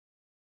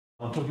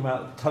I'm talking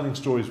about telling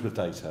stories with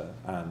data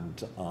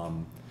and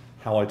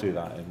how I do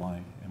that in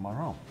my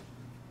role.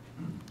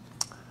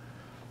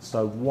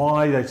 So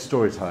why data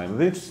storytelling?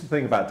 The interesting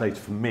thing about data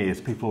for me is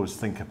people always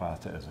think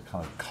about it as a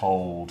kind of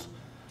cold,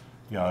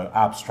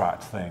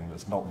 abstract thing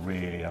that's not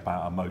really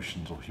about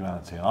emotions or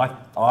humanity. And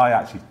I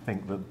actually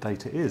think that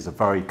data is a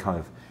very kind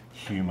of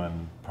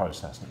human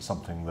process, and it's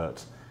something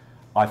that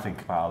I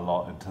think about a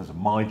lot in terms of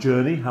my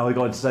journey, how I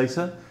got into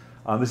data.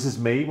 This is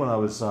me when I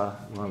was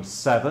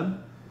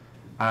 7.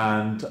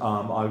 And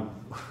I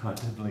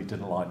definitely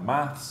didn't like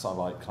maths. I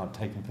liked kind of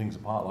taking things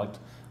apart. I liked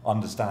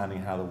understanding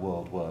how the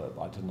world worked.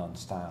 I didn't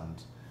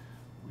understand,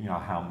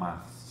 how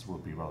maths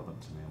would be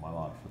relevant to me in my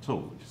life at all,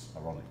 which is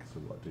ironic because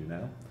of what I do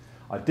now.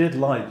 I did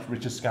like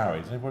Richard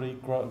Scarry. Does anybody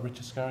grow up with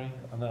Richard Scarry?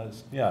 I know,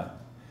 yeah.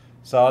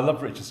 So I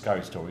love Richard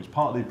Scarry stories,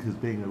 partly because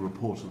being a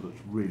reporter looks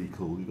really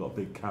cool. You've got a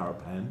big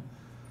carrot pen,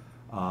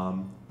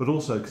 but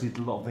also because he did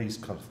a lot of these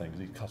kind of things,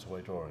 these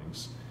cutaway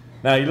drawings.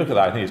 Now you look at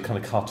that, I think it's kind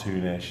of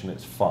cartoonish and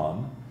it's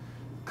fun.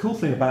 The cool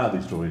thing about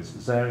these stories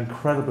is they're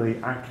incredibly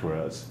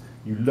accurate.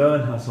 You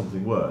learn how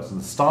something works, and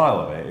the style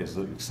of it is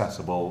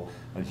accessible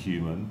and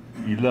human.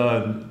 You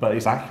learn, but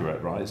it's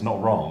accurate, right? It's not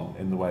wrong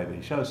in the way that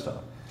he shows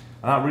stuff.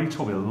 And that really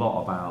taught me a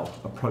lot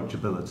about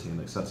approachability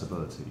and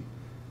accessibility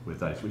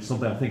with data, which is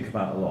something I think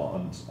about a lot.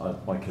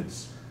 And my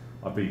kids,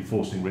 I've been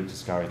forcing Richard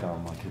Scarry down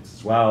on my kids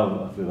as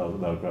well. I feel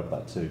they'll grab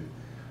that too.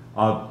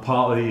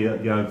 Partly, I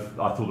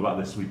thought about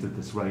this. We did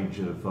this range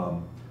of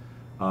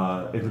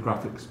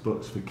infographics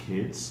books for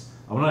kids,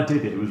 and when I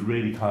did it, it was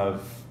really kind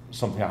of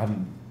something I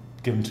hadn't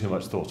given too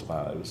much thought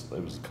about. It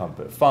was kind of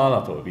a bit of fun. I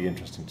thought it would be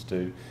interesting to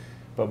do,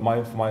 but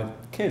for my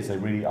kids, they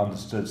really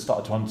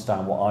started to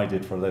understand what I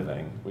did for a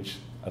living, which,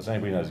 as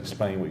anybody knows,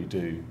 explaining what you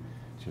do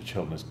to your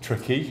children is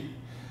tricky,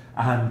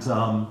 and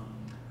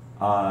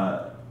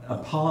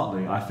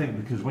partly, I think,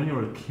 because when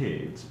you're a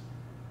kid,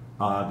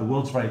 the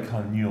world's very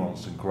kind of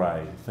nuanced and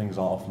grey. Things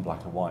are often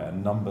black and white,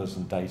 and numbers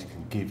and data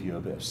can give you a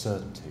bit of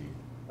certainty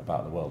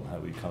about the world and how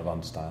we kind of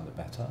understand it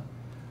better.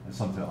 It's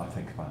something that I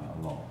think about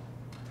a lot.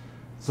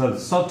 So the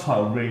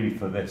subtitle really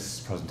for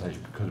this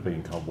presentation could have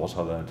been kind of what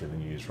I learned in the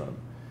newsroom.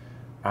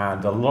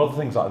 And a lot of the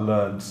things that I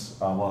learned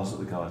while I was at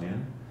The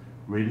Guardian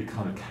really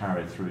kind of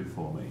carried through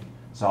for me.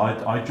 So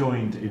I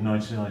joined in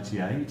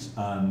 1998,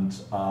 and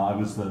I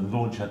was the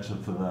launch editor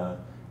for the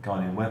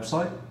Guardian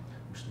website,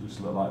 which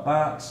looked like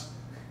that.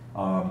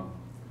 I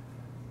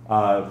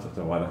don't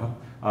know why that happened.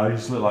 It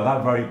used to look like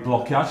that, very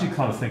blocky. I actually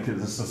kind of think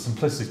there's a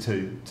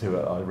simplicity to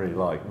it I really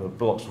like. The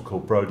blocks were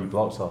called Brodie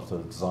blocks after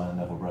the designer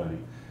Neville Brodie.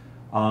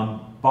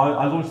 But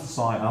I launched the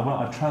site, and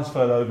I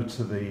transferred over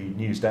to the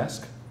news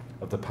desk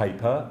of the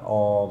paper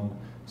on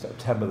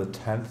September the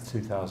 10th,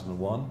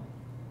 2001.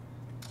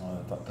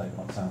 That date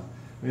might sound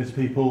weird to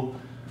people.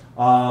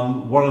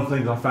 One of the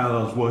things I found,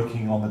 I was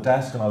working on the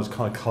desk and I was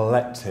kind of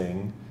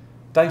collecting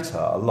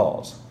data a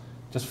lot.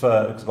 Just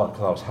because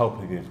I was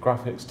helping the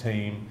graphics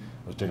team,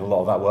 I was doing a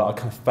lot of that work. I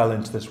kind of fell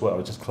into this work. I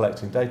was just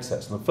collecting data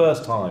sets. And the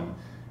first time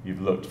you've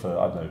looked for,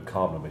 I don't know,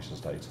 carbon emissions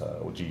data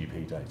or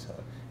GDP data,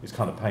 it's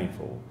kind of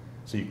painful.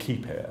 So you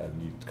keep it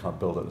and you kind of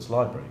build up this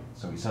library.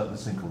 So we set up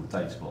this thing called the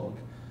Data Blog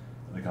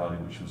at The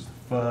Guardian, which was the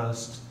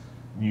first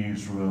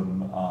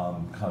newsroom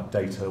kind of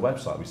data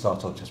website. We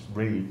started on just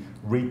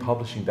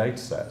republishing data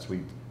sets.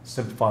 We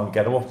simplify them,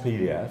 get them off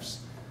PDFs,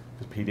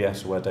 because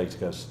PDFs are where data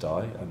goes to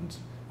die, and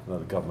the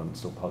government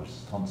still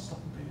publishes tons of stuff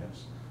in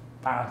PDFs.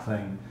 Bad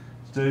thing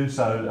to do,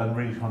 so, and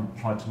really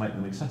tried to make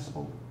them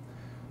accessible.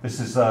 This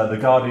is the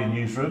Guardian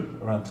newsroom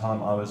around the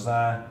time I was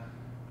there,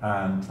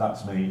 and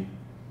that's me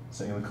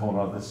sitting in the corner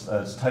of this.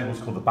 This table's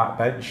called the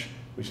backbench,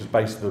 which is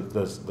basically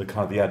the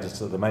kind of the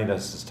editor, the main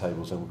editor's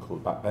tables, and we call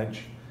it backbench.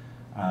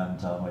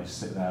 And I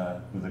sit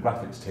there with the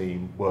graphics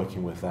team,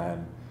 working with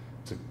them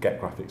to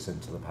get graphics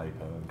into the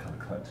paper and kind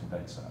of collecting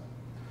data.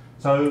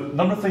 So a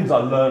number of things I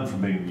learned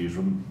from being in the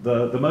newsroom.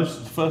 The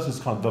first is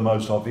kind of the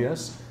most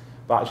obvious,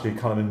 but actually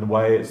kind of in a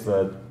way it's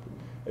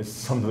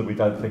something that we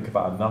don't think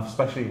about enough,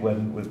 especially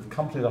with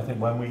companies. I think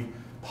when we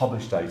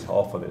publish data,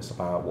 often it's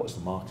about what's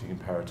the marketing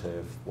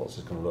imperative, what's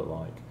it going to look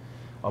like.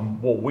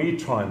 What we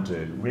try and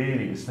do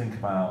really is think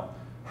about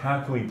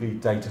how can we be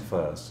data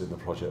first in the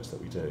projects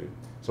that we do.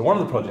 So one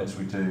of the projects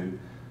we do,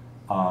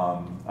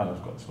 and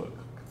I've got this book,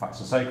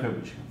 Facts Are Sacred,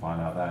 which you can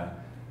find out there.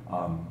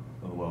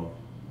 Well,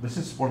 this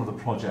is one of the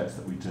projects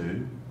that we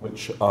do,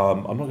 which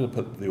I'm not going to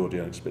put the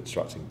audio, it's a bit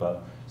distracting,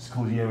 but it's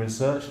called Year in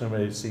Search, and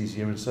everybody sees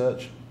Year in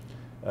Search.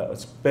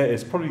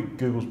 It's probably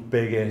Google's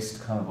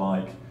biggest kind of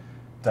like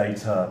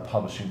data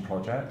publishing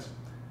project.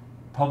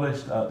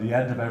 Published at the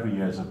end of every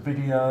year is a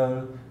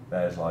video,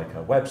 there's like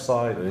a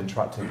website, an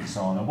interactive and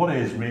so on, and what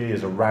it is really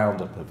is a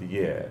roundup of the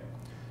year.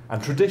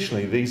 And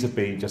traditionally these have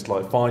been just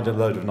like find a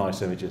load of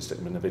nice images, stick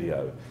them in a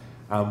video.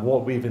 And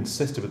what we've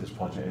insisted with this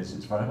project is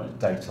it's very much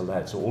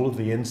data-led. So all of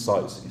the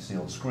insights that you see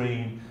on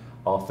screen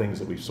are things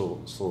that we saw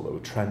that were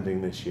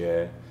trending this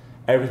year.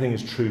 Everything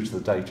is true to the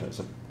data. It's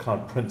a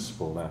kind of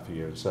principle now for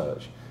Year in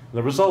Search. And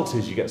the result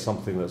is you get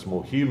something that's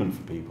more human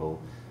for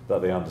people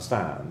that they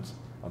understand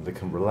and they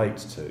can relate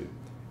to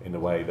in a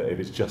way that if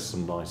it's just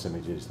some nice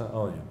images, that,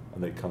 oh yeah,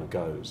 and it kind of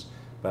goes.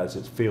 But as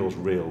it feels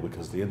real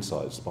because the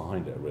insights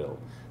behind it are real.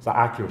 So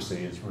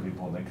accuracy is really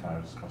important. It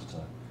carries across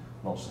to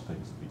lots of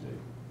things that we do.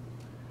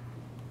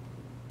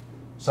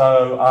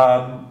 So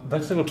the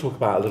next thing we'll talk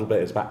about a little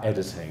bit is about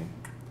editing.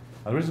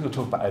 And the reason we'll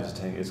talk about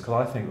editing is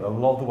because I think a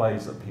lot of the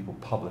ways that people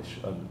publish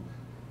and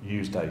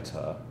use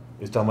data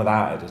is done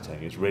without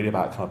editing. It's really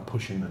about kind of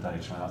pushing the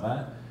data out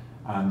there.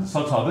 And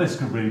sometimes this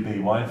could really be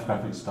why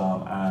infographics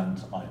done,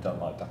 and I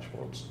don't like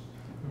dashboards.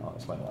 I'll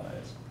explain what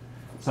that is.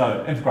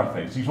 So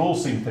infographics, you've all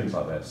seen things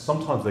like this.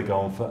 Sometimes they go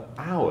on for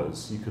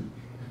hours. You could,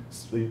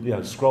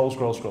 scroll.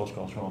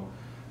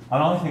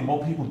 And I think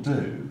what people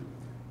do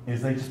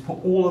is they just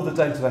put all of the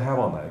data they have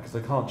on there because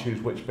they can't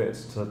choose which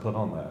bits to put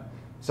on there.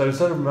 So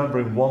instead of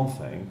remembering one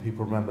thing,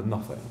 people remember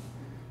nothing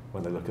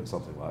when they look at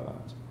something like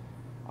that.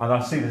 And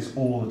I see this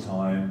all the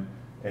time.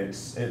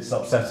 It's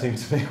upsetting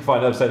to me. I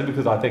find it upsetting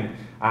because I think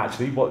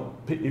actually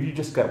if you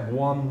just get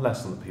one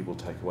lesson that people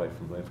take away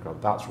from the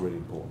infographic, that's really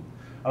important.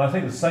 And I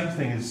think the same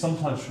thing is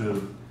sometimes true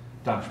of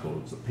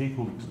dashboards, that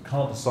people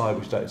can't decide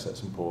which data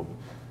set's important,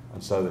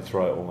 and so they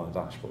throw it all on a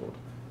dashboard.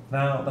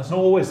 Now, that's not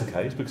always the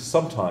case, because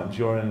sometimes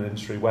you're in an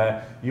industry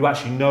where you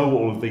actually know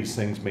what all of these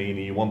things mean,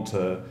 and you want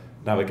to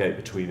navigate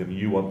between them,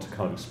 you want to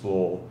kind of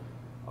explore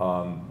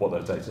what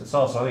those data sets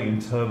are. So I think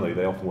internally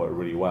they often work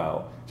really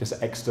well.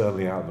 Just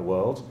externally out in the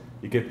world,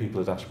 you give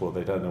people a dashboard,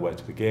 they don't know where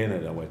to begin, they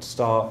don't know where to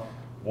start.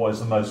 What is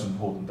the most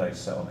important data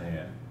set on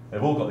here?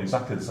 They've all got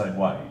exactly the same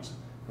weight.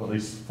 Got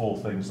these 4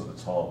 things at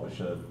the top, which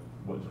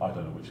I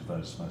don't know which of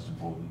those is most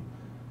important.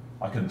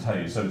 I couldn't tell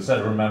you. So instead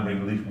of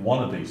remembering at least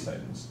one of these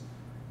things,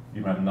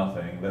 you remember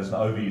nothing. There's an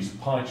overuse of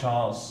pie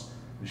charts.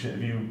 If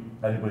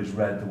anybody's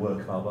read the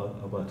work of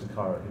Alberto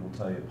Cairo, he will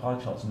tell you pie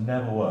charts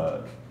never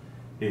work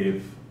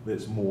if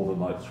it's more than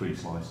like 3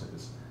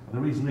 slices. And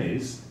the reason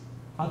is,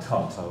 I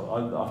can't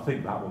tell. I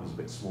think that one's a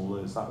bit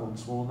smaller. Is that one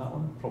smaller than that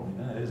one? Probably,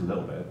 yeah, it is a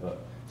little bit,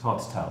 but it's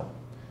hard to tell.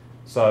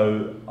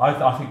 So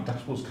I think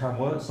dashboards can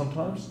work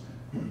sometimes.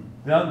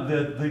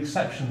 The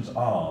exceptions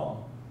are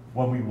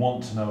when we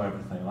want to know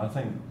everything. And I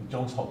think the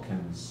Johns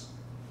Hopkins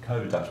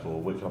COVID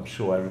dashboard, which I'm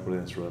sure everybody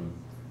in this room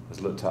has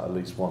looked at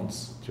least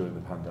once during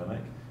the pandemic,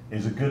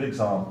 is a good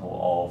example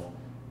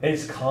of,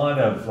 it's kind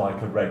of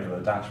like a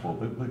regular dashboard,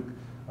 but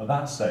at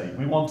that stage,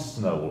 we wanted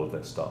to know all of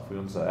this stuff. We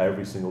wanted to know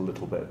every single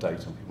little bit of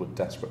data, and people were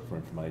desperate for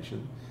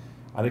information.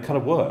 And it kind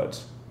of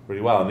worked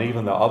really well. And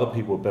even though other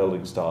people were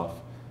building stuff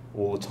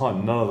all the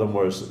time, none of them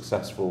were as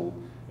successful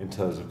in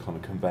terms of kind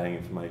of conveying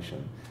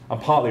information. And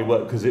partly it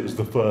worked because it was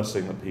the first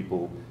thing that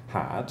people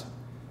had,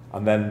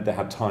 and then they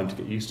had time to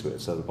get used to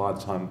it, so that by the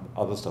time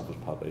other stuff was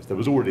published, there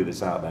was already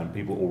this out there and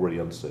people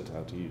already understood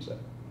how to use it.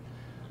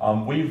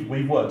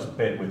 We've worked a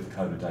bit with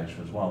COVID data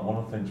as well. One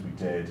of the things we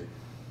did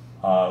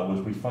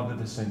was we funded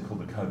this thing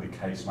called the COVID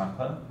Case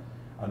Mapper.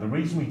 And the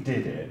reason we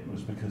did it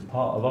was because a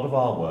lot of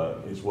our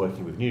work is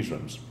working with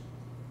newsrooms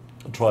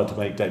and trying to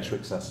make data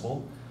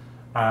accessible.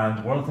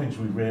 And one of the things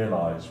we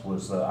realised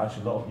was that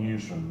actually a lot of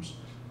newsrooms,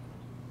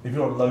 if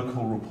you're a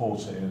local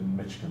reporter in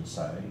Michigan,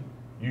 say,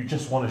 you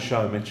just want to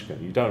show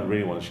Michigan. You don't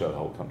really want to show the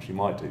whole country. You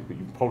might do, but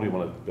you probably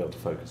want to be able to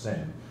focus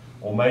in.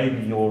 Or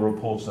maybe you're a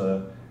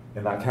reporter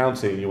in that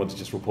county and you want to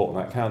just report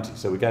on that county.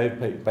 So we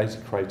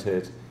basically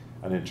created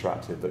an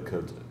interactive that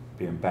could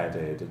be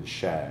embedded and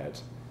shared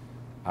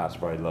at a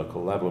very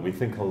local level. And we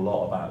think a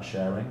lot about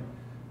sharing,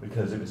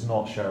 because if it's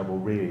not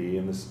shareable really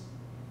in this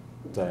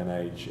day and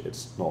age,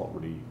 it's not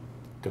really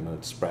going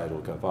to spread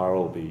or go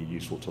viral or be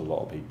useful to a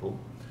lot of people.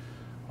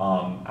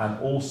 And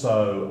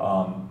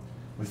also,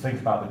 we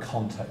think about the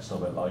context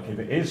of it, like if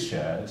it is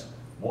shared,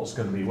 what's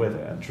going to be with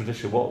it? And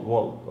traditionally,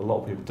 what a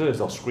lot of people do is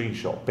they'll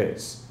screenshot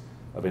bits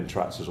of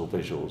interactives or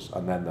visuals,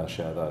 and then they'll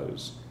share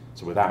those.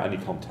 So without any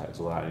context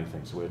or without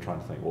anything, so we're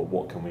trying to think, well,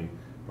 what can we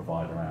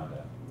provide around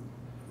it?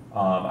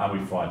 And we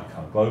provide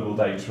kind of global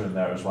data in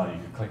there as well. You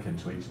could click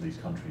into each of these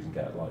countries and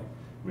get like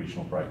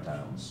regional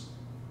breakdowns,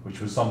 which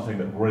was something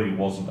that really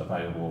wasn't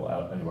available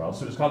anywhere else.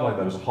 So it was kind of like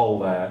there was a hole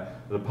there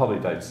with a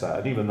public data set,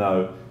 and even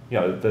though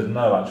there's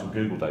no actual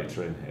Google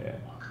data in here,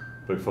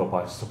 but we felt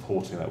by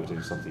supporting that we're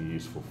doing something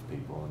useful for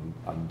people,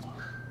 and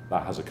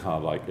that has a kind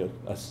of like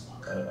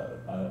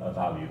a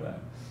value there.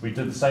 We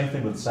did the same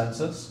thing with the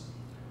census.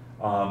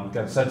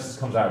 Again, the census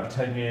comes out every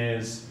 10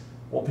 years.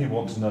 What people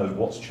want to know is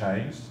what's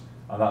changed,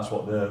 and that's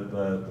what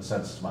the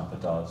census mapper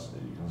does.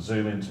 You can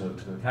zoom into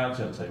the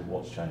county and tell you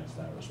what's changed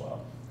there as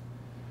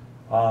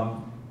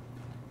well.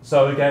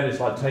 So again, it's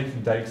like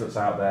taking data that's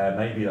out there,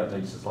 maybe that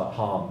data is like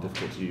hard and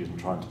difficult to use, and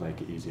trying to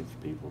make it easier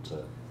for people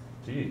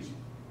to use.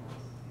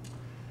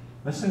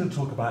 Next thing to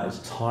talk about is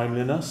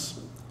timeliness.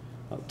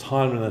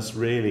 Timeliness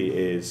really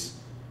is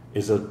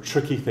a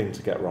tricky thing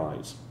to get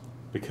right,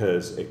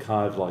 because it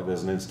kind of like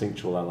there's an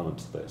instinctual element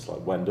to this. Like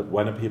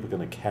when are people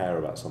going to care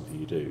about something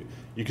you do?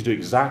 You could do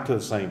exactly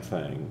the same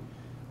thing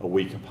a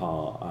week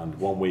apart, and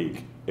 1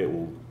 week it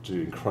will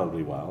do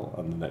incredibly well,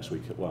 and the next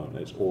week it won't.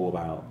 It's all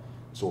about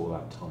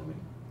timing.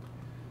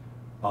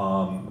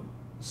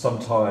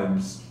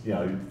 Sometimes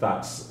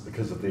that's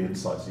because of the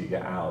insights you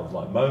get out of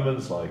like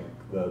moments, like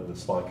the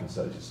spike in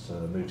searches to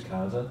move to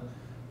Canada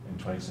in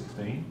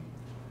 2016.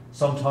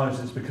 Sometimes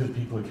it's because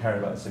people are caring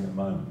about this thing at the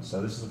moment.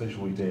 So this is a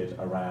visual we did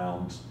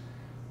around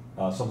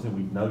something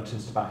we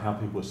noticed about how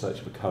people were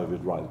searching for COVID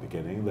right at the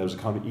beginning. There was a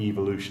kind of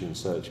evolution in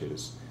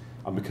searches.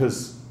 And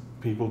because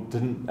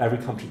every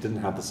country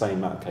didn't have the same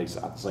amount of cases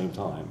at the same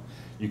time,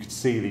 you could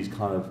see these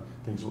kind of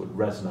things that would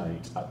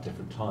resonate at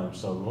different times.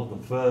 So a lot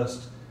of the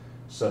first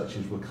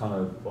searches were kind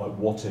of like,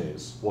 what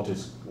is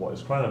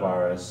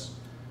coronavirus,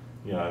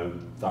 you know,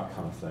 that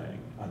kind of thing.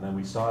 And then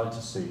we started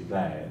to see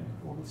then,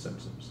 all the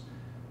symptoms,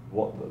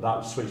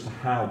 that switched to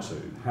how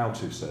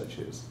to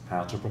searches,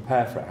 how to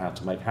prepare for it, how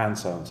to make hand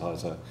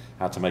sanitizer,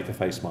 how to make a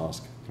face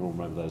mask. You can all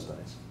remember those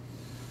days.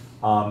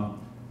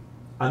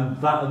 And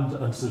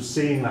sort of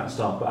seeing that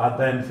stuff, but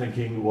then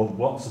thinking, well,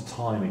 what's the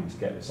timing to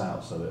get this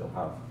out so that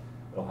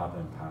it'll have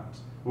impact?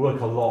 We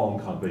work a lot on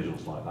kind of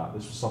visuals like that.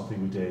 This was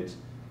something we did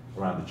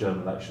around the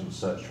German election,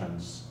 search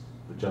trends.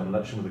 The German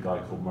election with a guy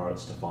called Murat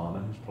Stefano,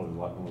 who's probably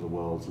like one of the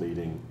world's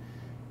leading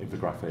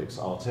infographics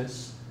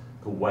artists,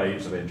 called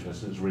Waves of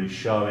Interest. It was really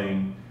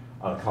showing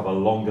a kind of a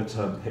longer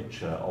term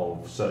picture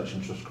of search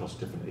interest across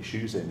different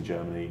issues in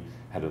Germany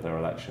ahead of their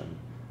election.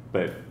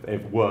 But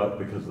it worked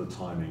because of the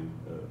timing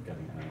of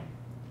getting it out.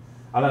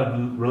 And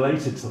then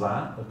related to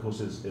that, of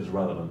course, is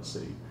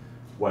relevancy.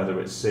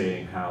 Whether it's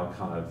seeing how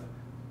kind of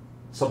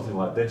something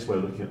like this, we're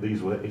looking at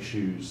these were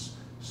issues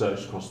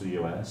searched across the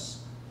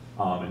US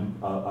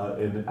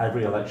in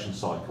every election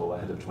cycle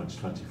ahead of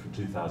 2020 from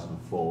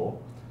 2004.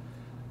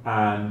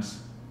 And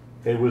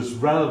it was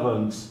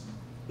relevant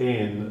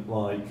in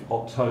like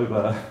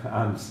October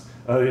and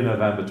early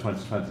November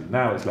 2020.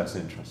 Now it's less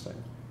interesting.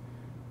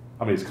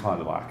 I mean, it's kind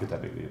of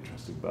academically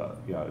interesting, but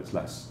you know, it's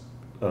less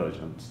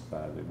urgent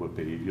than it would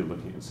be if you're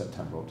looking at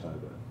September,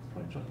 October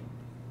 2020.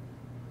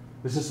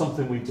 This is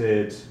something we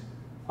did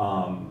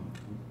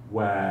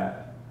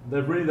where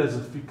there's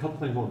a couple of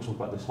things I want to talk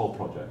about this whole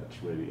project,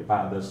 really,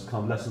 about there's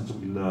kind of lessons that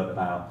we learned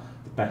about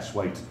the best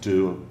way to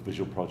do a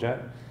visual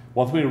project.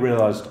 One thing we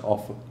realised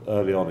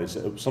early on is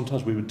that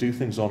sometimes we would do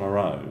things on our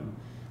own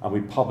and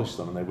we'd publish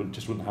them and they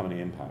just wouldn't have any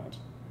impact.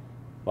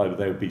 Like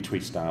they would be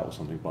tweeted out or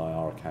something by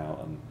our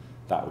account and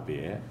that would be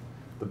it.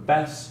 The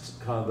best,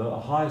 kind of the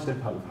highest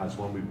impact we've had is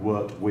when we've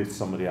worked with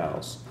somebody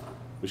else,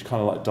 which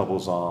kind of like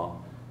doubles our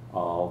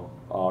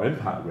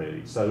impact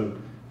really. So,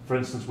 for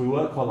instance, we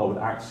work quite a lot with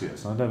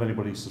Axios. I don't know if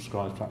anybody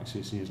subscribes to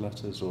Axios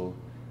newsletters or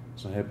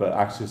something here, but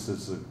Axios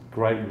is a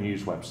great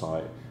news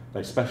website.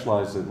 They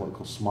specialise in what they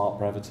call smart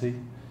brevity,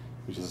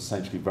 which is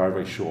essentially very,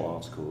 very short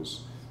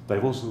articles.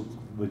 They've also,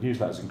 the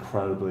newsletter is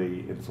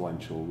incredibly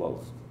influential. A lot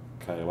of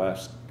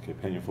KOFs, key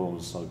opinion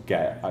forums, so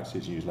get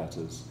Axios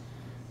newsletters.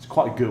 It's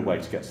quite a good way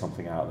to get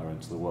something out there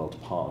into the world to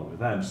partner with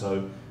them.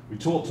 So we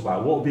talked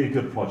about what would be a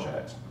good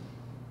project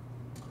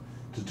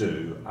to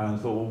do, and I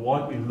thought, well, why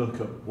don't we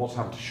look at what's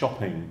happened to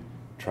shopping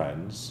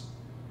trends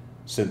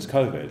since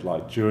COVID,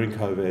 like during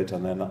COVID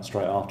and then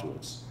straight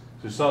afterwards.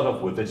 So we started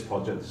off with this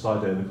project, this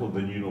idea, and they called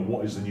the new normal.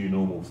 What is the new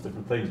normal for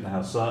different things, and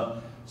how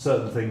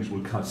certain things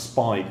would kind of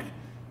spike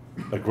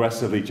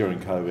aggressively during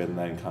COVID and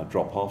then kind of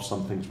drop off.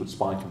 Some things would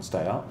spike and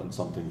stay up, and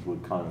some things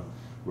would kind of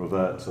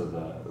revert to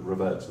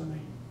the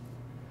mean.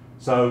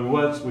 So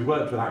we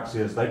worked with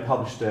Axios. They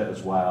published it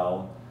as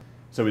well.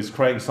 So it's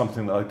creating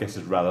something that I guess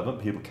is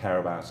relevant. People care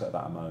about it at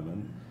that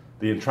moment.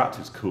 The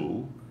interactive's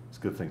cool. It's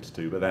a good thing to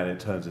do, but then it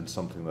turns into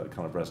something that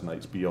kind of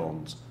resonates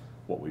beyond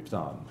what we've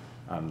done.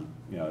 And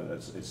you know,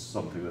 it's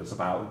something that's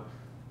about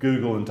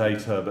Google and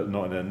data, but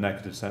not in a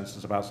negative sense.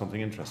 It's about something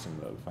interesting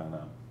that we found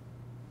out.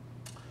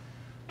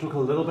 Talk a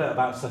little bit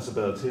about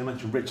accessibility. I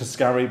mentioned Richard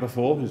Scarry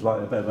before, who's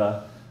like a bit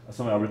of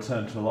something I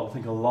return to a lot. I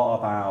think a lot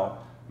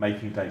about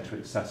making data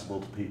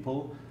accessible to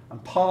people,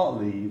 and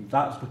partly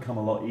that's become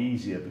a lot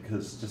easier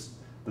because just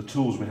the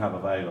tools we have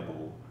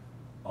available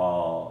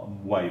are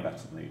way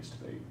better than they used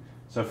to be.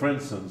 So for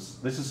instance,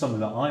 this is something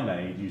that I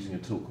made using a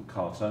tool called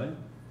Carto,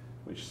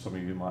 which is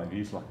something you might have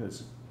used, like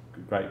it's a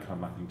great kind of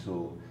mapping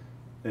tool.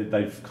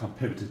 They've kind of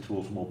pivoted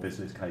towards more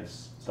business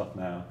case stuff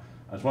now.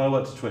 As when I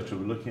worked at Twitter,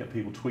 we're looking at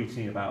people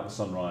tweeting about the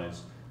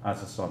sunrise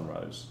as the sun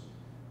rose.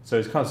 So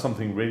it's kind of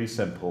something really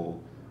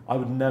simple. I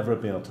would never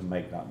have been able to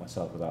make that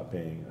myself without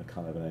being a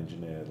kind of an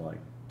engineer like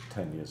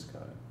 10 years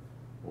ago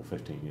or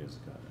 15 years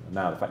ago. And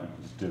now the fact you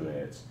can just do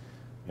it,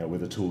 you know,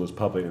 with a tool that's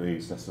publicly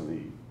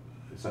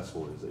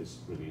accessible is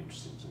really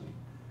interesting to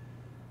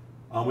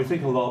me. We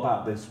think a lot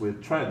about this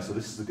with trends. So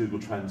this is the Google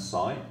Trends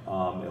site. It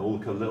will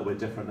look a little bit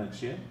different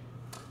next year.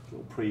 A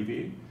little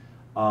preview.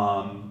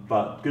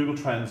 But Google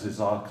Trends is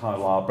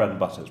our bread and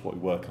butter. It's what we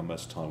work on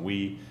most of the time.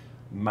 We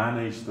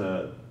manage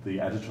the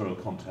editorial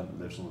content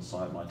that lives on the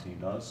site. My team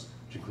does,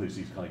 which includes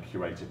these kind of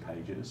curated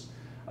pages.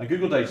 And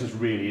Google data is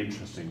really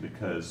interesting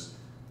because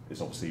it's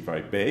obviously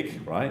very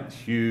big, right?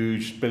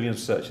 Huge, billions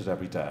of searches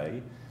every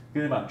day. The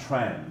thing about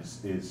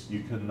trends is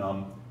you can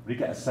really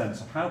get a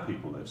sense of how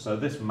people live. So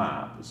this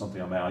map is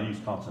something I made. I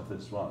used Carto for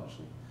this as well,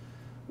 actually,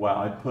 where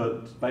I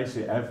put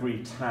basically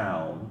every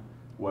town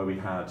where we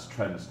had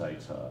trends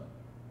data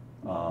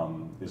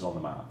is on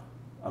the map.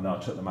 And then I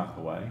took the map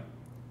away.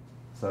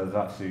 So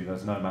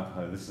there's no map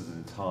home. This is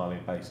entirely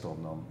based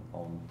on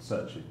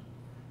searching.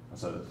 And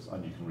so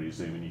and you can really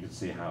zoom and you can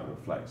see how it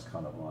reflects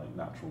kind of like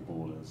natural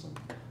borders and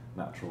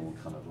natural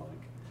kind of like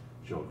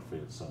geography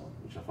and so on,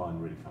 which I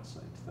find really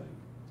fascinating to think.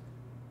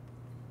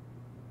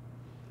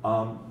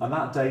 And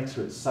that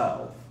data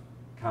itself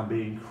can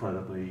be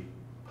incredibly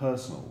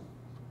personal.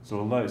 So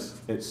although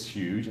it's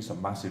huge, it's a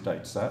massive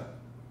data set,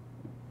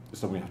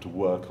 it's something we have to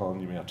work on,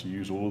 you have to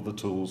use all of the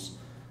tools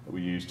that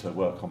we use to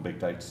work on big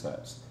data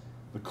sets.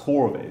 The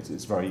core of it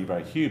is very,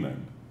 very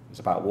human. It's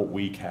about what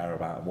we care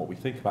about and what we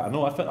think about. And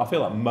I feel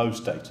like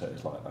most data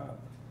is like that,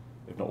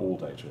 if not all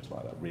data is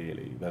like that,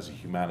 really. There's a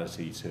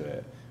humanity to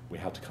it. We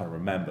have to kind of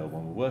remember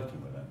when we're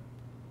working with it.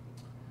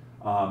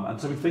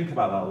 And so we think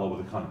about that a lot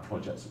with the kind of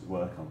projects that we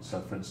work on.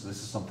 So for instance,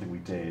 this is something we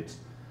did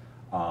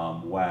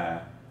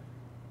where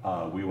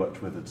we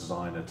worked with a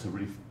designer to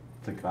really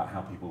think about how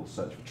people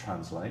search for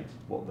translate,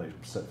 what they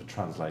search for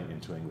translate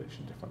into English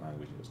in different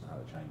languages and how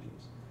it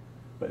changes.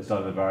 But it's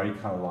done in a very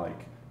kind of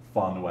like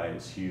fun way,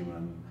 it's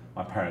human.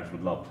 My parents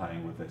would love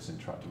playing with this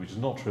interactive, which is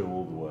not true of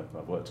all the work that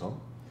I've worked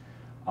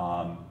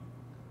on.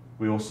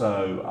 We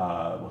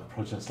also work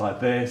projects like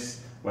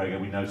this, where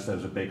again we noticed there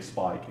was a big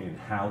spike in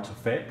how to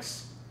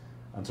fix.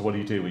 And so what do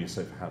you do when you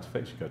search for how to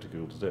fix? You go to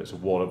Google to do it. So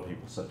what are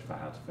people searching for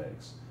how to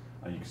fix?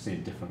 And you can see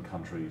in different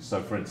countries.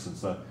 So for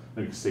instance,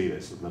 you can see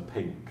this, the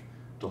pink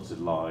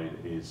dotted line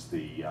is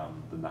the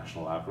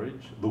national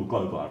average, the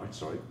global average,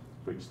 sorry,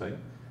 for each thing.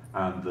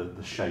 And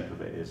the shape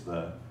of it is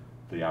the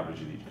average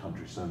in each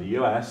country. So in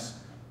the US,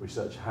 we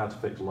search how to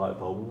fix light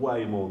bulb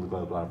way more than the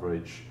global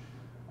average,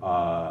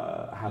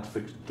 how to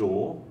fix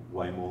door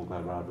way more than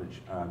the global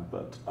average,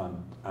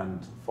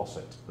 and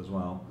faucet as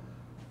well.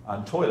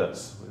 And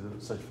toilets,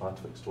 we search for how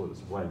to fix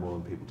toilets way more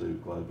than people do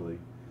globally.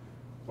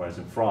 Whereas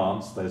in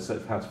France, they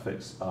search for how to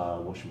fix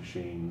washing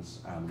machines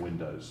and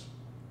windows,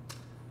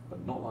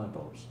 but not light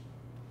bulbs.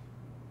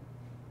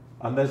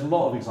 And there's a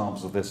lot of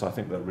examples of this I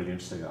think that are really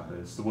interesting.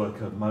 It's the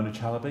work of Mona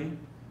Chalabi.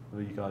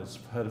 You guys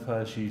have heard of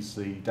her. She's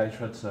the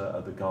data editor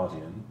at The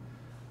Guardian,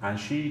 and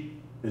she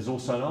is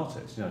also an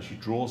artist. You know, she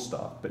draws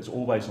stuff, but it's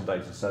all based on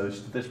data. So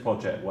this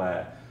project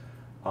where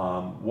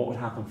what would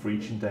happen for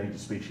each endangered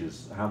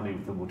species, how many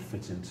of them would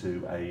fit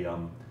into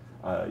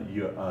a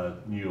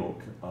New York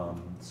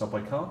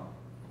subway car.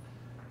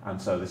 And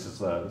so this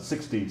is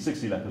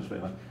 60 leopards.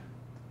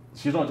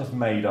 She's not just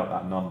made up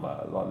that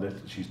number, like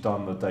she's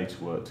done the data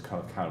work to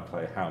kind of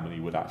calculate how many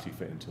would actually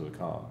fit into a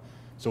car.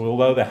 So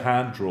although they're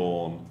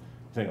hand-drawn,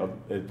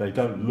 they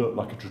don't look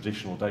like a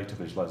traditional data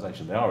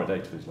visualization. They are a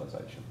data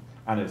visualization,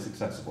 and it's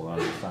accessible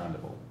and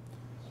understandable.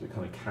 So it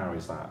kind of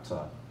carries that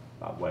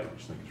weight,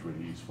 which I think is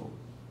really useful.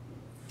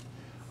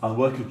 And the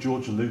work of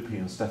Georgia Lupi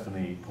and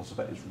Stephanie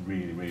Posabet is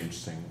really, really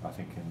interesting, I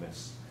think, in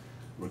this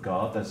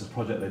regard. There's this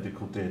project they did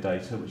called Dear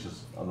Data, which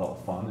is a lot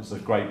of fun. It's a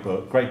great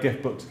book, great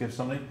gift book to give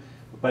somebody.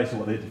 But basically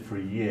what they did for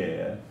a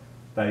year,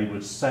 they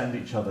would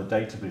send each other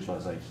data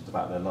visualizations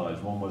about their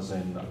lives. One was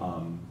in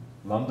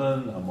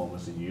London and one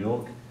was in New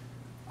York.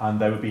 And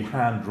they would be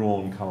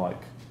hand-drawn kind of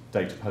like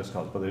data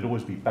postcards, but they'd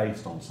always be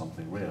based on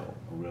something real,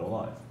 or real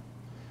life.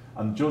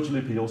 And Georgia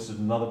Lupi also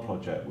did another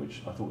project,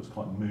 which I thought was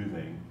quite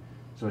moving.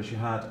 So she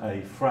had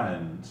a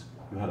friend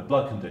who had a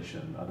blood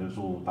condition, and it was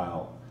all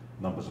about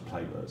numbers of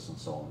platelets and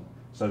so on.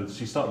 So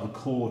she started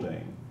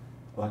recording,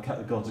 like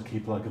got to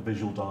keep like a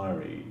visual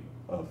diary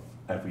of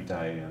every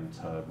day and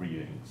her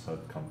readings, so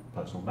kind of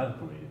personal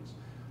medical readings,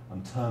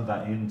 and turned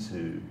that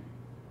into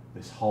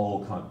this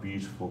whole kind of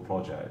beautiful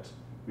project,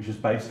 which is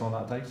based on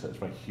that data. It's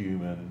very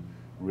human,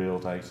 real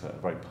data,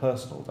 very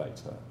personal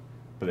data,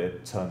 but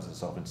it turns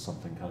itself into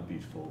something kind of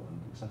beautiful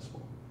and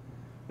accessible.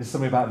 This is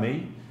something about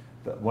me,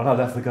 that when I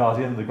left The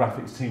Guardian, the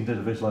graphics team did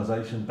a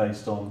visualization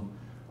based on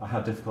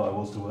how difficult I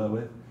was to work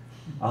with.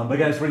 But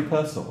again, it's really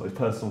personal. It's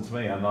personal to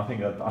me, and I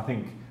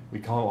think we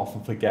can't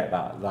often forget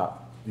that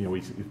you know,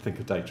 we think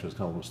of data as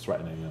kind of almost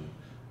threatening and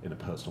in a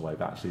personal way,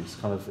 but actually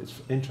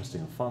it's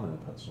interesting and fun in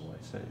a personal way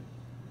too.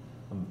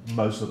 And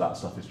most of that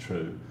stuff is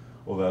true,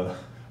 although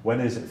when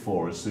is it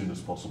for as soon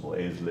as possible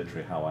is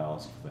literally how I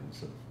ask for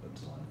things of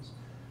designers.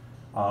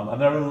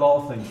 And there are a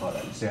lot of things like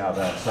that you see out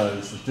there. So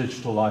it's the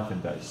Digital Life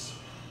Index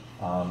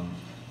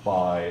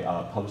by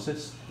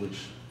Publicis,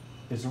 which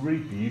is a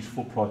really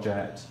beautiful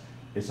project.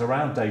 It's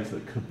around data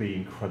that could be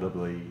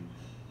incredibly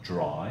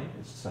dry.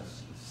 It's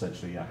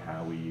essentially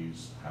how we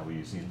use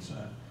the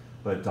internet.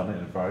 But they've done it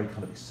in a very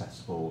kind of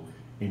accessible,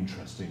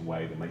 interesting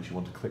way that makes you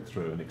want to click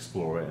through and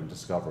explore it and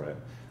discover it.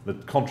 The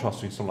contrast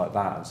between something like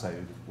that and say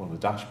one of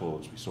the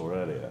dashboards we saw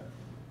earlier,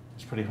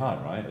 it's pretty high,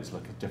 right? It's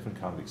like a different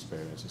kind of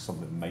experience. It's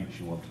something that makes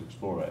you want to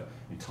explore it,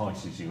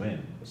 entices you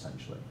in,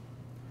 essentially.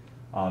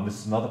 This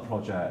is another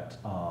project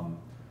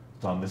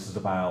done. This is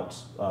about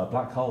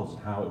black holes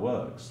and how it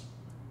works,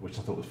 which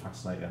I thought was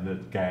fascinating. And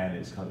again,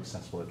 it's kind of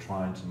accessible. They're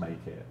trying to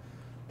make it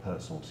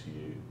personal to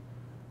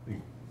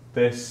you.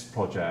 This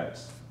project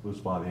was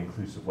by the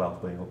Inclusive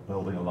Wealth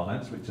Building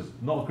Alliance, which is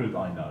not a group that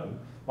I know.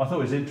 But I thought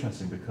it was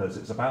interesting because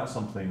it's about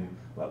something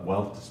like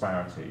wealth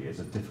disparity is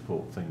a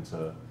difficult thing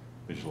to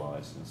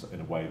visualize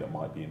in a way that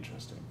might be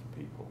interesting for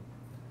people.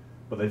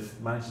 but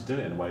they've managed to do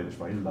it in a way that's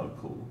very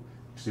local.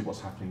 You can see what's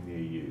happening near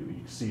you. You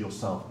can see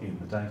yourself in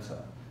the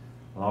data.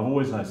 And I've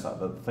always noticed that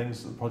the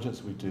projects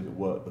that we do that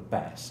work the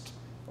best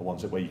are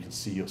ones where you can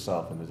see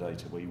yourself in the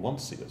data, where you want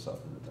to see yourself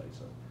in the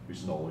data, which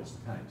is not always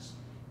the case.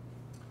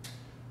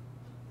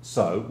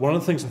 So one of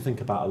the things I think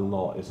about a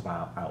lot is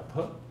about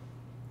output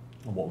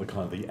and what the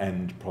kind of the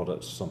end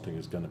product of something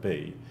is going to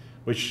be,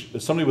 which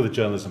as somebody with a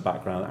journalism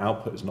background,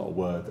 output is not a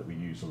word that we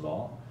use a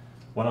lot.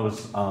 When I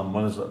was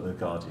at The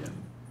Guardian,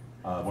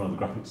 one of the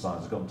graphic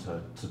designers got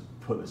to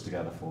put this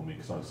together for me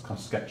because I was kind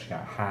of sketching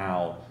out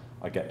how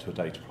I get to a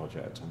data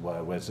project and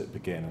where does it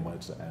begin and where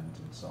does it end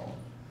and so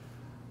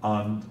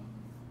on. And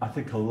I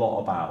think a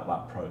lot about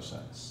that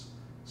process.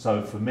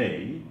 So for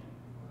me,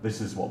 this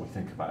is what we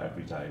think about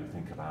every day. We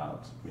think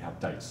about, we have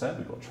data set,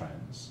 we've got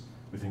trends,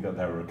 we think that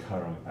there are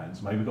recurring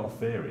events, maybe we've got a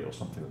theory or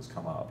something that's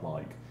come up,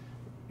 like,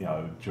 you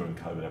know, during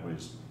COVID,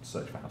 everybody's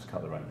searching for how to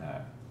cut their own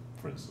hair,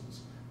 for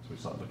instance. So we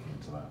started looking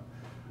into that.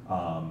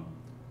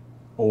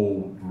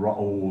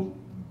 Or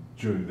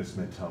during this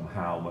midterm,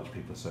 how much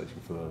people are searching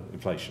for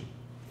inflation,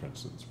 for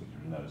instance, which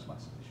we know is a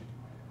massive issue.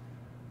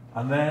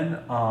 And then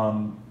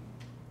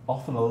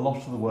often a lot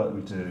of the work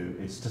we do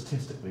is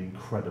statistically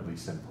incredibly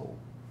simple.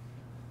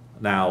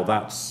 Now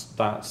that's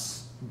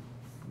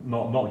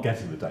not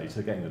getting the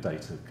data. Getting the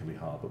data can be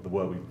hard, but the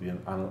work the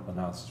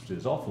analysis we do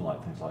is often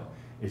like things like,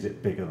 is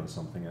it bigger than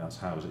something else?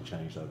 How has it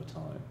changed over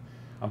time?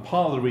 And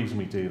part of the reason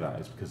we do that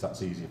is because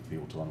that's easier for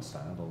people to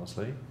understand,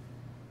 honestly,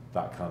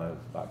 that kind of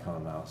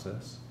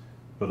analysis.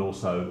 But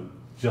also,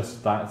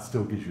 just that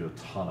still gives you a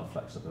ton of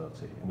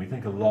flexibility. And we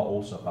think a lot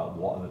also about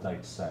what are the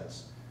data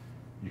sets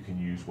you can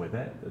use with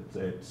it.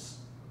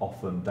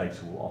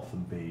 Data will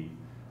often be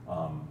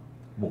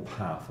more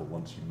powerful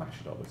once you mash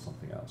it up with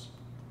something else.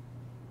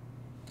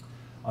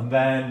 And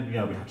then, you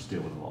know, we have to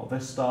deal with a lot of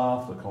this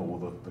stuff, the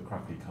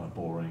crappy kind of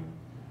boring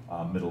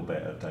middle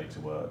bit of data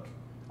work.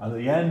 And at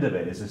the end of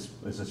it is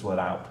this word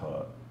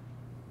output,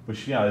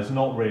 which, you know, is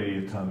not really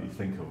the term that you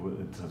think of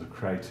in terms of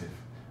creative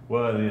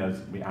word, you know,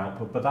 the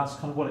output, but that's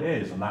kind of what it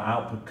is. And that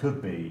output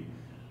could be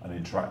an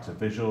interactive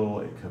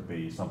visual, it could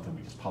be something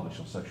we just publish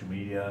on social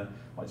media,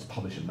 like just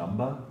publish a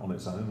number on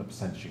its own, a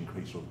percentage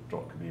increase or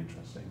drop could be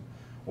interesting,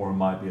 or it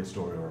might be a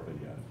story or a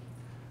video.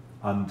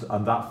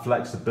 And that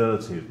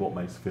flexibility is what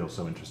makes it feel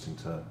so interesting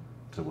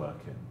to work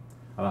in.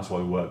 And that's why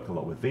we work a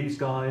lot with these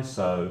guys.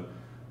 So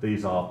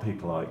these are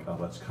people like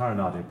Alberto Caro,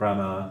 Nadia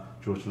Bremer,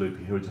 George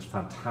Lupi, who are just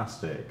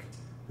fantastic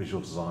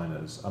visual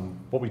designers. And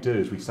what we do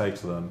is we say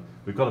to them,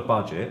 we've got a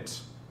budget,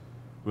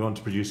 we want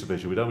to produce a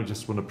visual. We don't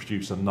just want to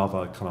produce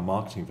another kind of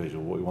marketing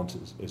visual. What we want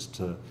is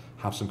to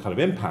have some kind of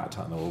impact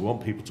on it. We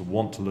want people to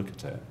want to look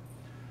at it.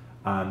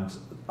 And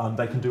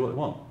they can do what they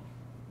want.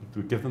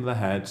 We give them the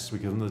heads, we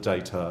give them the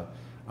data,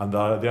 and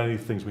the only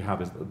things we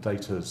have is that the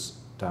data's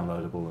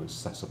downloadable and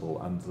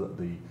accessible, and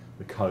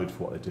the code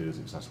for what they do is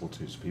accessible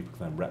too, so people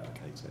can then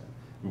replicate it.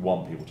 We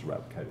want people to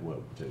replicate the work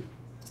we do.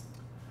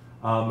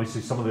 We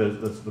see some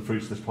of the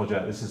fruits of this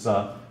project. This is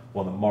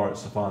one that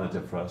Moritz Stefano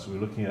did for us. We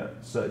were looking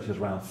at searches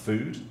around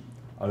food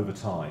over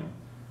time,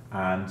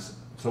 and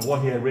so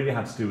what he really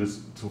had to do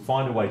was to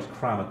find a way to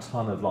cram a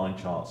ton of line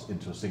charts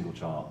into a single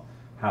chart.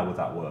 How would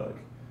that work?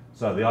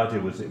 So the idea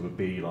was it would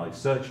be like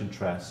search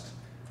interest,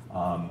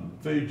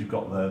 food, you've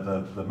got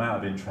the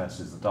amount of interest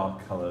is the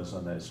dark colours,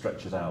 and then it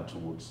stretches out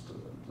towards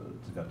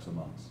to go to the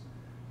months.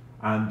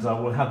 And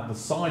we'll have the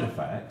side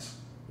effect,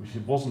 which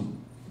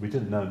we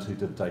didn't know until we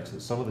did the data,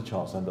 that some of the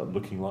charts end up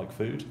looking like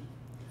food,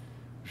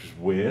 which is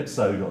weird.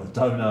 So you've got the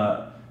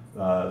donut,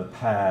 the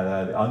pear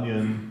there, the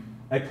onion,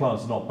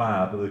 eggplant's not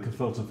bad, but the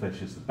gefilte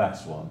fish is the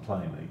best one,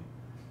 plainly.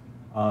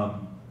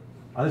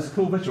 And it's a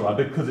cool visual, right?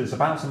 Because it's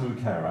about something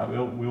we care about.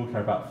 We all care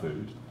about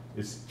food.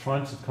 It's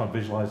trying to kind of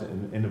visualize it in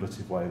an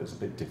innovative way that's a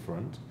bit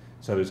different.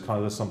 So it's kind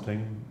of there's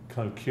something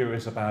kind of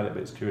curious about it,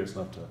 but it's curious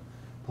enough to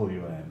pull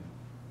you in.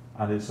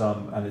 And it's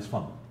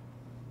fun.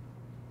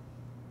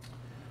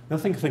 The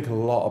other thing I think a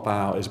lot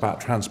about is about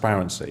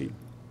transparency.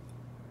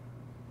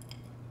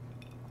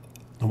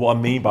 And what I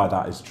mean by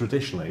that is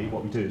traditionally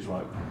what we do is,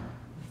 right,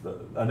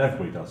 and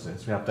everybody does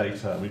this, we have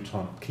data and we try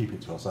and keep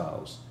it to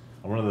ourselves.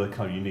 And one of the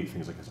kind of unique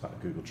things, I guess, about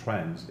Google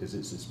Trends is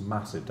it's this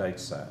massive data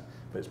set,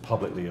 but it's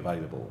publicly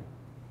available.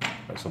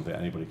 It's something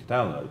anybody can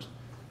download.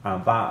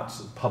 And that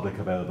public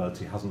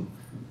availability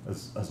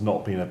has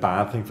not been a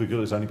bad thing for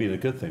Google, it's only been a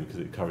good thing because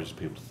it encourages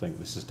people to think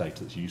this is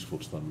data that's useful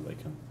to them that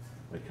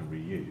they can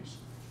reuse.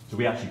 So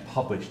we actually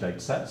publish data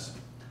sets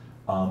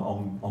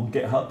on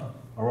GitHub,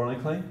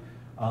 ironically,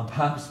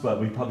 perhaps, but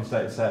we publish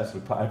data sets,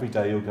 every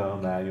day you'll go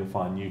on there, you'll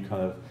find new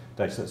kind of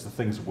data sets, the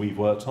things we've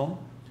worked on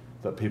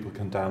that people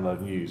can download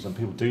and use, and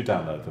people do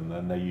download them,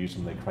 and they use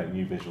them, they create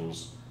new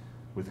visuals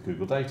with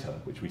Google data,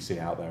 which we see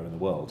out there in the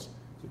world. So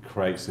it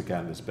creates,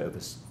 again, this bit of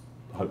this,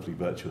 hopefully,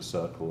 virtuous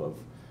circle of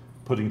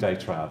putting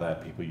data out there,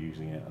 people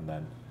using it, and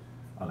then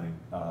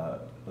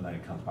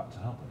it comes back to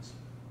help us.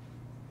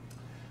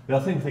 The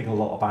other thing to think a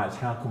lot about is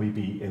how can we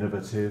be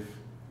innovative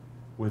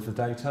with the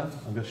data.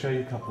 I'm going to show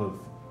you a couple of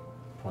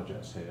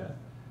projects here.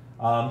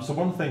 So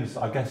one of the things,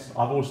 I guess,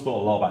 I've always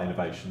thought a lot about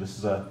innovation. This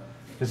is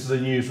This is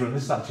a newsroom.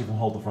 This is actually from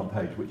Hold the Front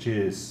Page, which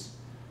is,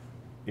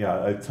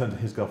 yeah, I turned to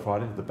His Girl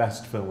Friday, the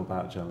best film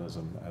about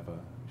journalism ever.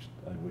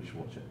 We should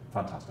watch it.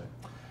 Fantastic.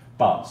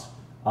 But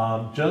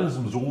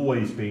journalism has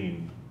always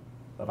been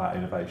about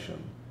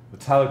innovation. The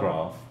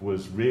Telegraph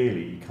was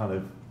really kind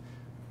of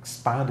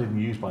expanded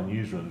news by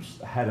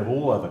newsrooms ahead of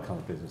all other kind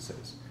of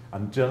businesses.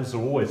 And journalists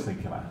are always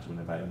thinking about how to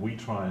innovate, and we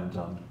try and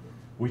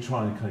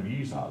kind of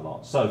use that a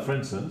lot. So, for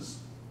instance,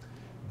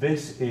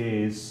 this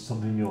is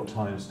something the New York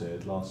Times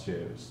did last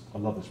year. I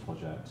love this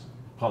project,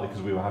 partly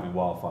because we were having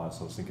wildfires,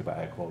 so I was thinking about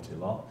air quality a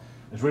lot.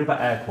 It's really about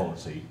air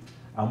quality,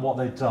 and what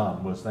they'd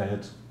done was they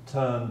had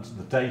turned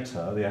the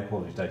data, the air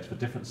quality data for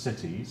different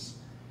cities,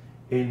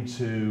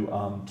 into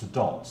to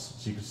dots.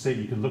 So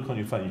you could look on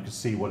your phone, you could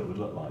see what it would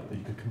look like.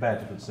 You could compare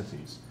different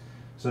cities.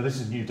 So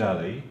this is New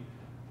Delhi,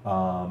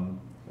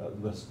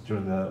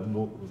 during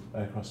the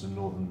air crisis in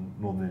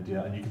northern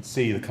India, and you can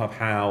see the kind of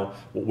how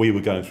what we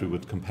were going through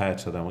would compare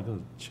to them. I'm going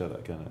to show that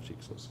again actually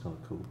because that's kind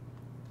of cool.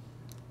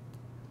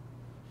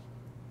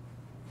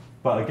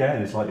 But again,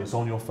 it's like it's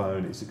on your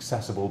phone, it's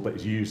accessible, but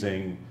it's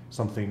using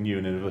something new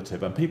and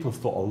innovative. And people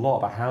have thought a lot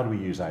about how do we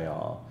use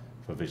AR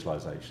for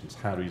visualizations,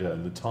 how do we do it?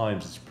 And the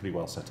Times is pretty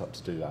well set up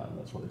to do that, and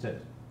that's what they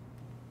did.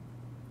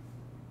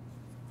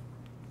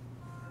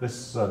 This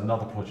is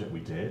another project we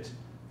did,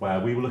 where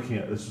we were looking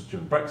at, this was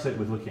during Brexit,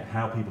 we were looking at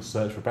how people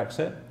search for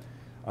Brexit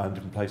and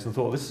different places, and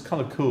thought, this is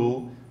kind of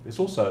cool. It's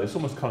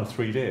almost kind of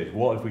 3D.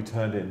 What if we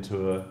turned it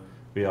into a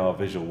VR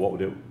visual? What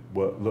would it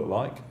look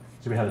like?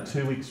 So we had a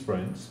 2-week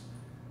sprint,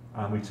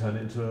 and we turned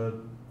it into a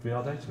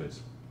VR database,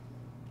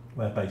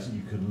 where basically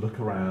you could look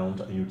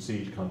around and you would see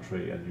each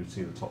country and you would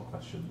see the top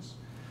questions.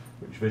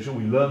 Which visual?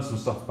 We learned some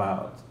stuff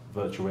about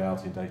virtual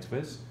reality in data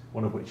viz,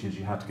 one of which is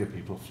you had to give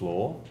people a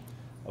floor,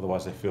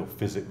 otherwise they feel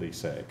physically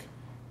sick.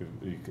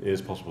 It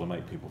is possible to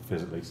make people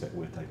physically sick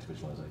with data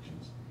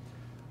visualizations.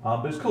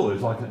 But it's cool, it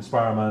was like an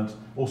experiment.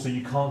 Also,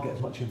 you can't get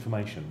as much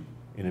information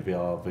in a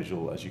VR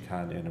visual as you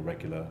can in a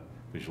regular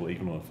visual,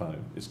 even on a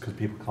phone. It's because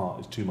people can't,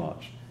 it's too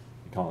much.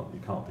 People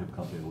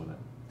can't deal with it.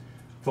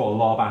 Thought a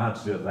lot about how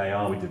to do it with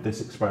AR. We did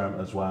this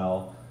experiment as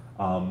well,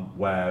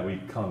 where we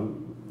kind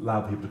of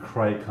allowed people to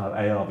create kind of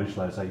AR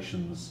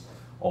visualizations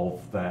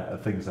of their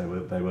things they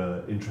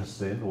were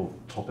interested in, or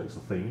topics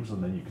or themes,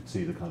 and then you could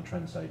see the kind of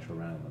trends data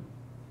around them.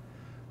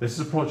 This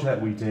is a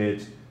project we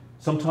did.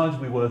 Sometimes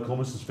we work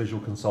almost as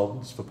visual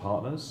consultants for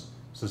partners.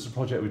 So this is a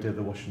project we did at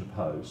the Washington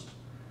Post,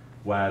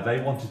 where they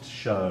wanted to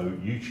show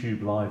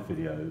YouTube live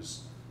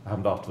videos that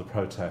happened after the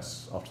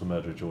protests, after the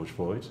murder of George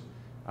Floyd,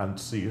 and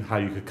see how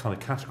you could kind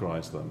of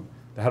categorize them.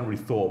 They hadn't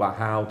really thought about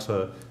how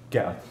to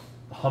get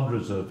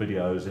hundreds of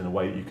videos in a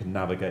way that you can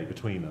navigate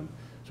between them.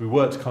 So we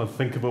worked to kind of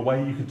think of a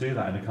way you could do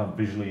that in a kind of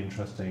visually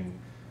interesting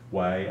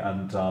way,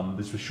 and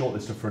this was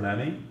shortlisted for an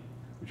Emmy,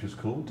 which was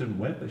cool. Didn't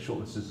win, but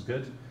shortlisted is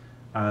good.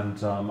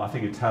 And I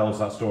think it tells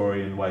that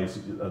story in ways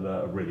that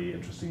are really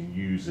interesting,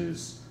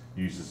 uses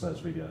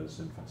those videos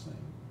in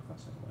fascinating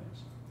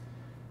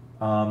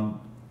ways.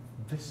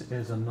 This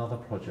is another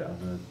project I'm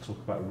going to talk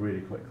about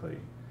really quickly.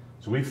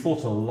 So we've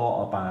thought a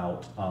lot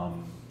about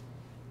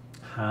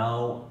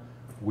how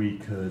we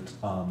could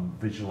turn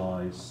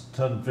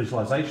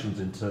visualizations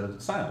into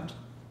sound,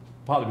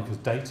 partly because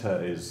data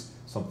is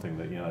something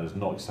that is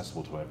not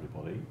accessible to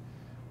everybody.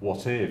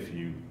 What if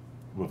you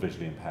were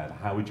visually impaired?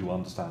 How would you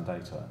understand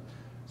data?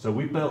 So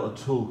we built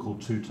a tool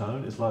called Two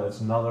Tone. It's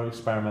another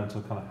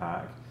experimental kind of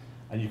hack,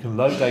 and you can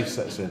load data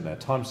sets in there.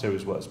 Time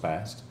series works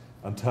best,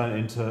 and turn it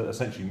into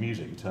essentially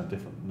music. You turn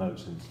different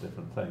notes into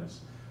different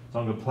things. So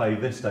I'm going to play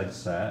this data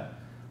set,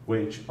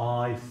 which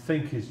I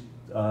think is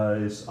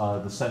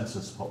the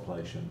census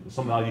population. It's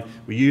something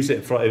we use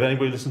it for. If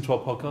anybody listens to our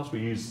podcast, we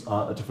use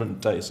a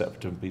different data set for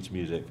different pieces of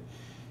music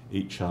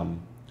each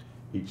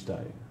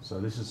day.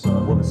 So this is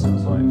what this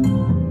sounds like.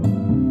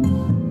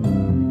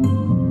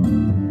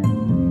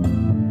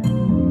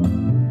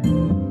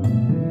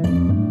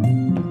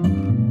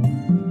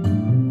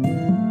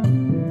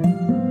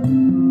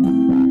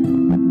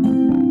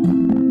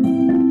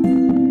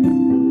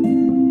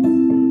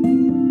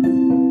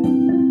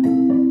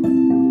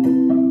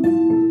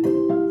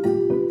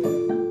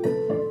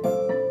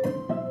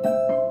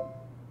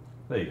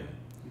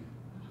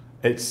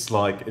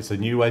 It's a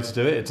new way to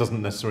do it. It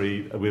doesn't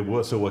necessarily,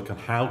 we're still working on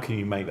how can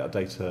you make that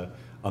data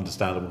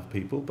understandable for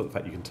people, but the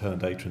fact you can turn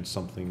data into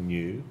something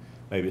new,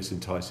 maybe it's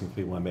enticing for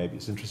people, maybe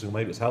it's interesting,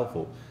 maybe it's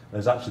helpful.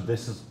 There's actually,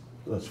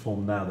 that's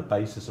formed now the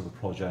basis of a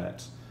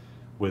project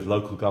with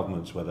local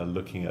governments where they're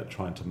looking at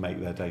trying to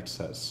make their data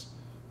sets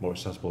more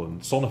accessible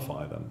and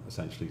sonify them,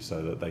 essentially,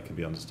 so that they can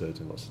be understood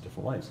in lots of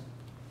different ways.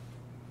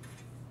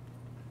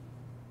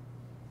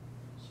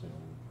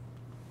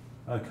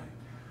 Okay.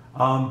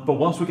 But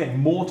once we're getting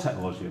more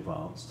technology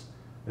advanced,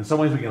 in some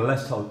ways we're getting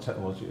less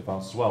technology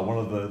advanced as well. One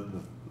of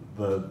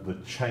the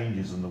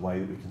changes in the way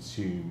that we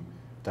consume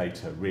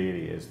data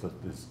really is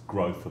this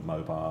growth of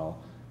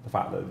mobile, the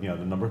fact that the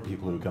number of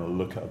people who are going to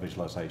look at a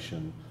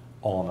visualization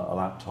on a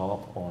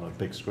laptop, on a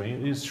big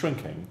screen, is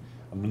shrinking,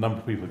 and the number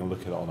of people who are going to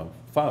look at it on a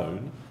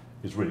phone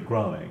is really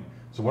growing.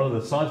 So one of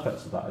the side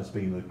effects of that has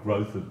been the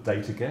growth of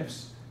data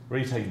GIFs.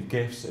 Really taking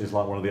GIFs is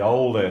like one of the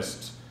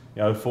oldest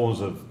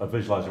forms of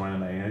visualizing or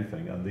animating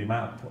anything, and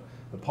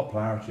the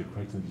popularity of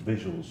creating these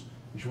visuals,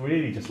 which are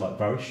really just like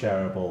very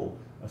shareable,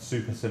 a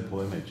super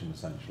simple image, and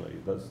essentially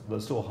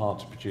that's still hard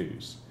to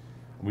produce.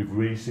 And we've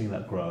really seen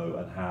that grow,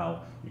 and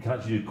how you can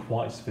actually do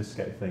quite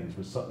sophisticated things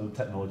with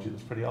technology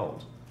that's pretty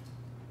old.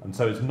 And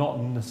so it's not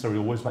necessarily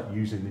always about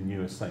using the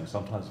newest thing.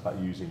 Sometimes it's about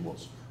using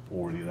what's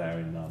already there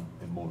in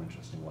more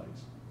interesting ways.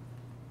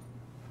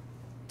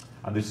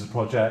 And this is a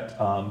project.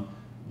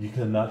 You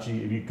can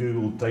actually, if you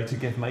Google Data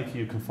GIF Maker,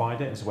 you can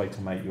find it. It's a way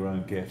to make your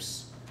own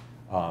GIFs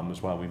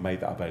as well. We made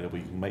that available.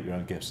 You can make your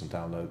own GIFs and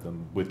download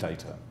them with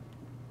data.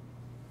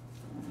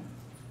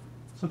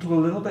 So I'll talk a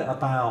little bit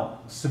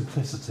about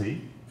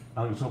simplicity.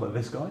 I'm going to talk about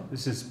this guy.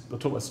 I'll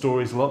talk about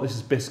stories a lot. This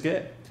is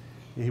Biscuit.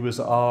 He was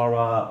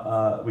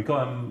our, we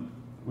got him,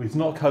 he's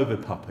not a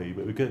COVID puppy,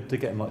 but we did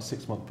get him like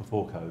 6 months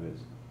before COVID.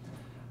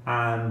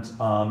 And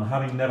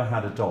having never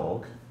had a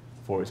dog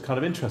before, it's kind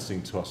of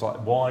interesting to us,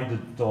 like why do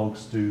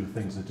dogs do the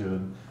things they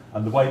do,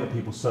 and the way that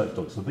people search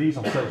dogs. So these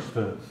are searched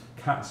for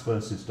cats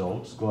versus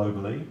dogs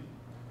globally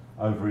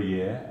over a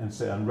year,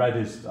 and red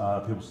is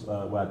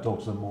where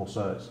dogs are more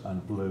searched,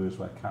 and blue is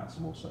where cats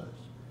are more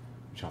searched,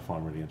 which I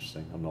find really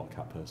interesting. I'm not a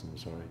cat person, I'm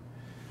sorry.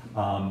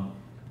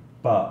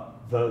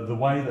 But the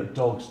way that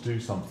dogs do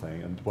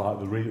something, and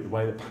the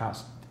way that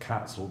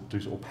cats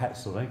or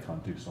pets of any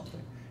kind do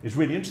something, is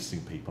really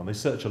interesting to people, and they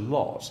search a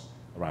lot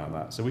around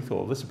that. So we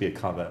thought this would be a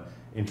kind of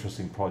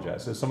interesting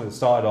project. So it's something that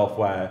started off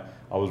where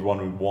I was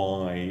wondering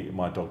why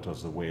my dog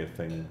does the weird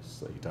things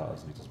that he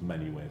does, and he does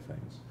many weird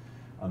things,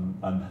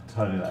 and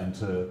turning that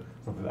into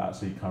something that's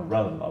actually kind of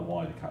relevant, like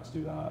why do cats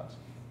do that,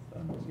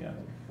 and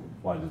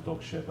why do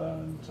dogs shiver,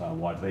 and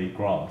why do they eat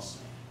grass.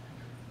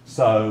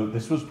 So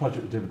this was a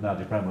project we did with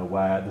Nadia Bremer,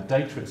 where the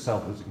data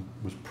itself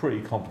was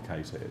pretty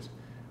complicated.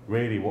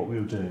 Really what we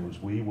were doing was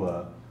we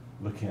were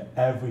looking at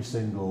every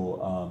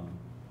single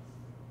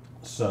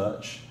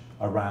search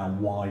around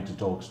why do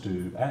dogs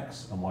do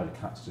X and why do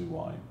cats do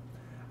Y.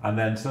 And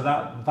then so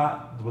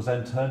that was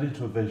then turned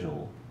into a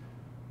visual,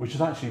 which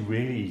is actually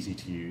really easy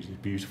to use. It's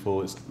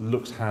beautiful, it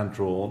looks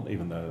hand-drawn,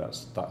 even though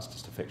that's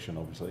just a fiction,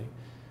 obviously.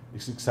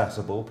 It's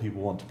accessible,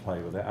 people want to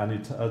play with it, and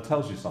it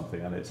tells you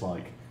something, and it's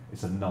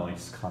a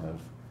nice kind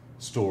of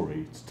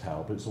story to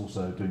tell, but it's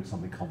also doing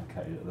something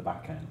complicated at the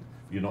back end.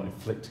 You're not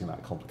inflicting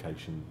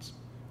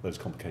those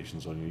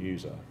complications on your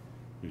user.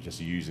 You're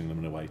just using them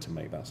in a way to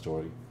make that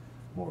story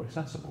more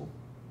accessible.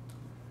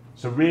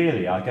 So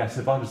really, I guess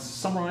if I was to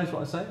summarise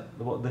what I say,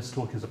 what this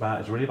talk is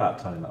about is really about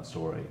telling that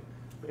story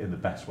in the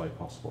best way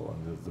possible,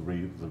 and the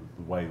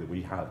way that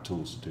we have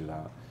tools to do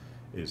that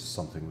is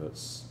something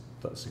that's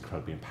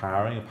incredibly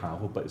empowering and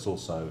powerful, but it's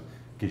also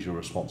gives you a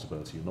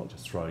responsibility. You're not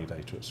just throwing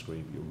data at a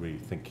screen, but you're really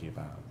thinking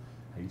about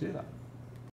how you do that.